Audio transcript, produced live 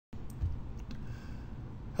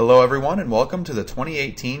Hello everyone and welcome to the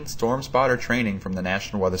 2018 Storm Spotter training from the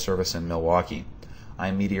National Weather Service in Milwaukee.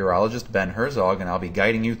 I'm meteorologist Ben Herzog and I'll be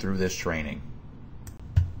guiding you through this training.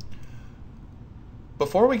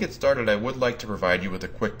 Before we get started, I would like to provide you with a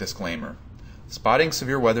quick disclaimer. Spotting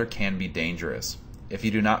severe weather can be dangerous. If you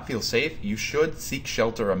do not feel safe, you should seek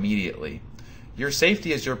shelter immediately. Your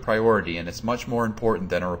safety is your priority and it's much more important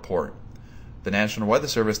than a report. The National Weather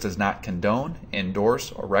Service does not condone,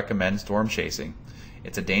 endorse, or recommend storm chasing.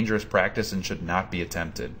 It's a dangerous practice and should not be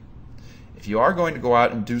attempted. If you are going to go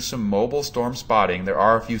out and do some mobile storm spotting, there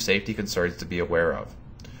are a few safety concerns to be aware of.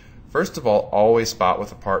 First of all, always spot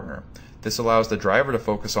with a partner. This allows the driver to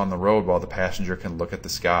focus on the road while the passenger can look at the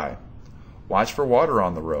sky. Watch for water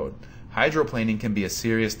on the road. Hydroplaning can be a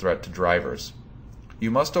serious threat to drivers. You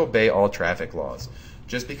must obey all traffic laws.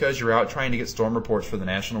 Just because you're out trying to get storm reports for the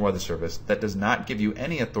National Weather Service, that does not give you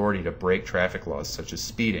any authority to break traffic laws such as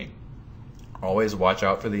speeding. Always watch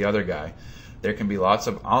out for the other guy. There can be lots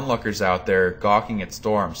of onlookers out there gawking at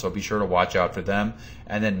storms, so be sure to watch out for them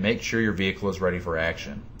and then make sure your vehicle is ready for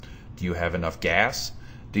action. Do you have enough gas?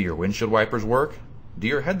 Do your windshield wipers work? Do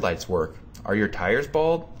your headlights work? Are your tires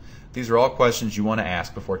bald? These are all questions you want to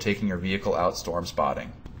ask before taking your vehicle out storm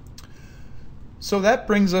spotting. So that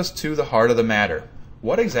brings us to the heart of the matter.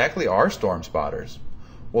 What exactly are storm spotters?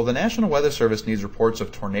 Well, the National Weather Service needs reports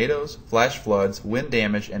of tornadoes, flash floods, wind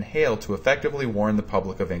damage, and hail to effectively warn the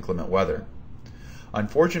public of inclement weather.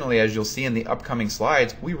 Unfortunately, as you'll see in the upcoming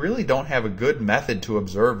slides, we really don't have a good method to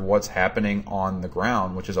observe what's happening on the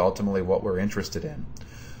ground, which is ultimately what we're interested in.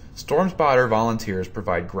 Storm spotter volunteers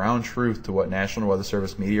provide ground truth to what National Weather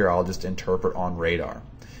Service meteorologists interpret on radar.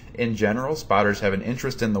 In general, spotters have an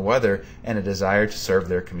interest in the weather and a desire to serve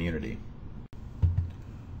their community.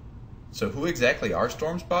 So who exactly are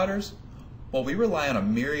storm spotters? Well, we rely on a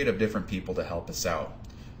myriad of different people to help us out.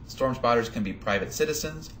 Storm spotters can be private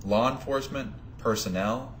citizens, law enforcement,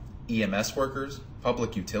 personnel, EMS workers,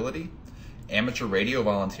 public utility. Amateur radio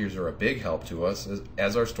volunteers are a big help to us,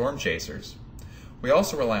 as are storm chasers. We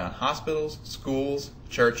also rely on hospitals, schools,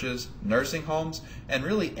 churches, nursing homes, and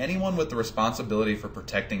really anyone with the responsibility for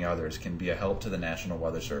protecting others can be a help to the National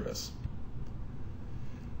Weather Service.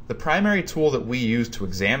 The primary tool that we use to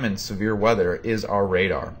examine severe weather is our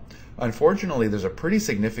radar. Unfortunately, there's a pretty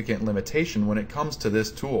significant limitation when it comes to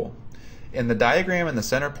this tool. In the diagram in the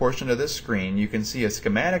center portion of this screen, you can see a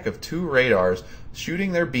schematic of two radars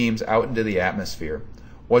shooting their beams out into the atmosphere.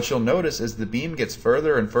 What you'll notice is the beam gets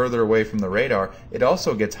further and further away from the radar. It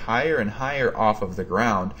also gets higher and higher off of the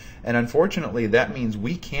ground, and unfortunately that means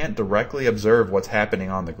we can't directly observe what's happening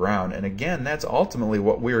on the ground, and again, that's ultimately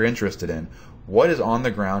what we're interested in. What is on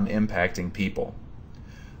the ground impacting people?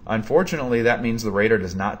 Unfortunately, that means the radar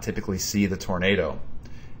does not typically see the tornado.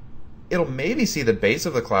 It'll maybe see the base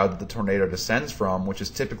of the cloud that the tornado descends from, which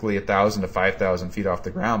is typically 1,000 to 5,000 feet off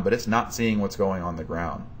the ground, but it's not seeing what's going on the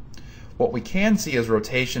ground. What we can see is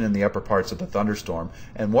rotation in the upper parts of the thunderstorm,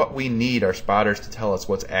 and what we need are spotters to tell us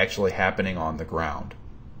what's actually happening on the ground.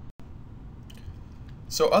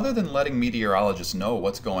 So other than letting meteorologists know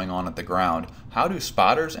what's going on at the ground, how do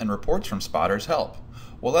spotters and reports from spotters help?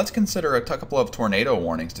 Well, let's consider a couple of tornado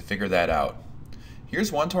warnings to figure that out.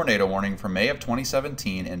 Here's one tornado warning from May of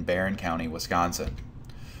 2017 in Barron County, Wisconsin.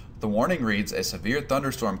 The warning reads, "A severe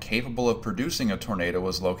thunderstorm capable of producing a tornado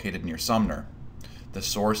was located near Sumner. The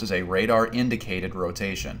source is a radar-indicated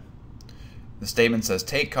rotation." The statement says,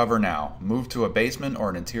 "Take cover now. Move to a basement or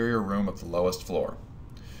an interior room of the lowest floor."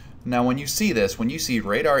 Now when you see this, when you see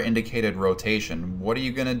radar-indicated rotation, what are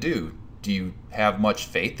you going to do? Do you have much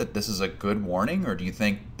faith that this is a good warning, or do you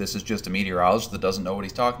think this is just a meteorologist that doesn't know what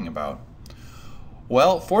he's talking about?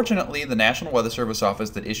 Well, fortunately, the National Weather Service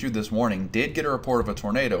office that issued this warning did get a report of a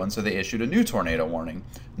tornado, and so they issued a new tornado warning.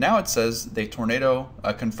 Now it says a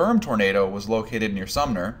confirmed tornado was located near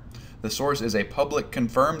Sumner. The source is a public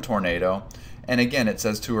confirmed tornado, and again it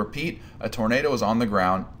says to repeat, a tornado is on the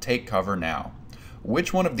ground, take cover now.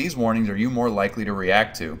 Which one of these warnings are you more likely to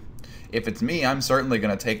react to? If it's me, I'm certainly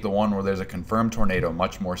going to take the one where there's a confirmed tornado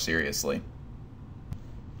much more seriously.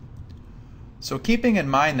 So keeping in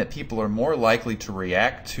mind that people are more likely to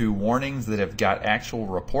react to warnings that have got actual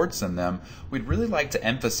reports in them, we'd really like to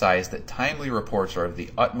emphasize that timely reports are of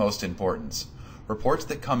the utmost importance. Reports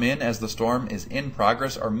that come in as the storm is in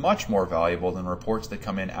progress are much more valuable than reports that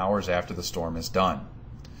come in hours after the storm is done.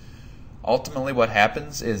 Ultimately, what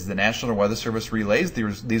happens is the National Weather Service relays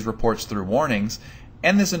these reports through warnings,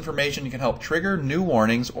 and this information can help trigger new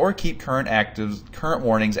warnings or keep current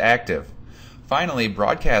warnings active. Finally,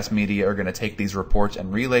 broadcast media are going to take these reports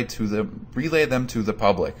and relay them to the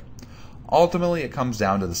public. Ultimately, it comes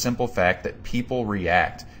down to the simple fact that people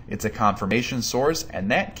react. It's a confirmation source,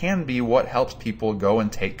 and that can be what helps people go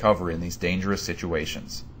and take cover in these dangerous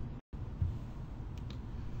situations.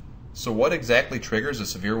 So what exactly triggers a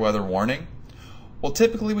severe weather warning? Well,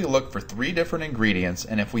 typically we look for 3 different ingredients,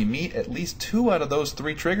 and if we meet at least 2 out of those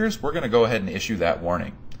 3 triggers, we're going to go ahead and issue that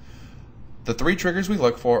warning. The 3 triggers we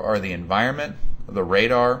look for are the environment, the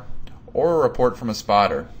radar, or a report from a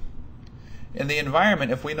spotter. In the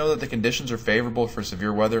environment, if we know that the conditions are favorable for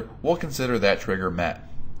severe weather, we'll consider that trigger met.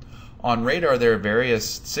 On radar, there are various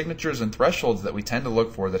signatures and thresholds that we tend to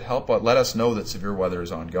look for that help let us know that severe weather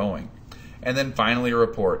is ongoing. And then finally, a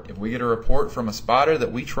report. If we get a report from a spotter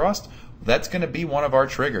that we trust, that's going to be one of our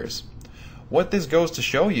triggers. What this goes to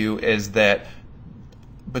show you is that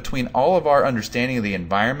between all of our understanding of the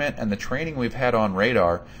environment and the training we've had on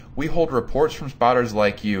radar, we hold reports from spotters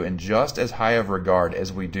like you in just as high of regard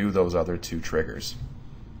as we do those other 2 triggers.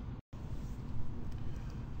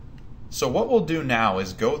 So what we'll do now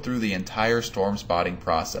is go through the entire storm spotting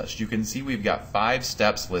process. You can see we've got 5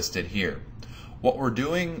 steps listed here. What we're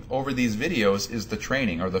doing over these videos is the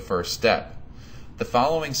training, or the first step. The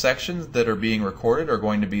following sections that are being recorded are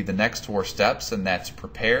going to be the next 4 steps, and that's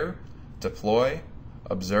prepare, deploy,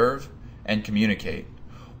 observe, and communicate.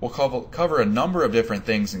 We'll cover a number of different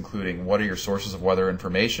things, including what are your sources of weather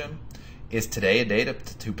information? Is today a day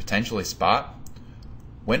to potentially spot?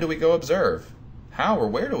 When do we go observe? How or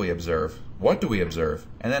where do we observe? What do we observe?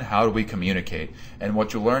 And then how do we communicate? And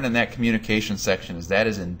what you'll learn in that communication section is that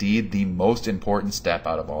is indeed the most important step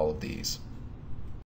out of all of these.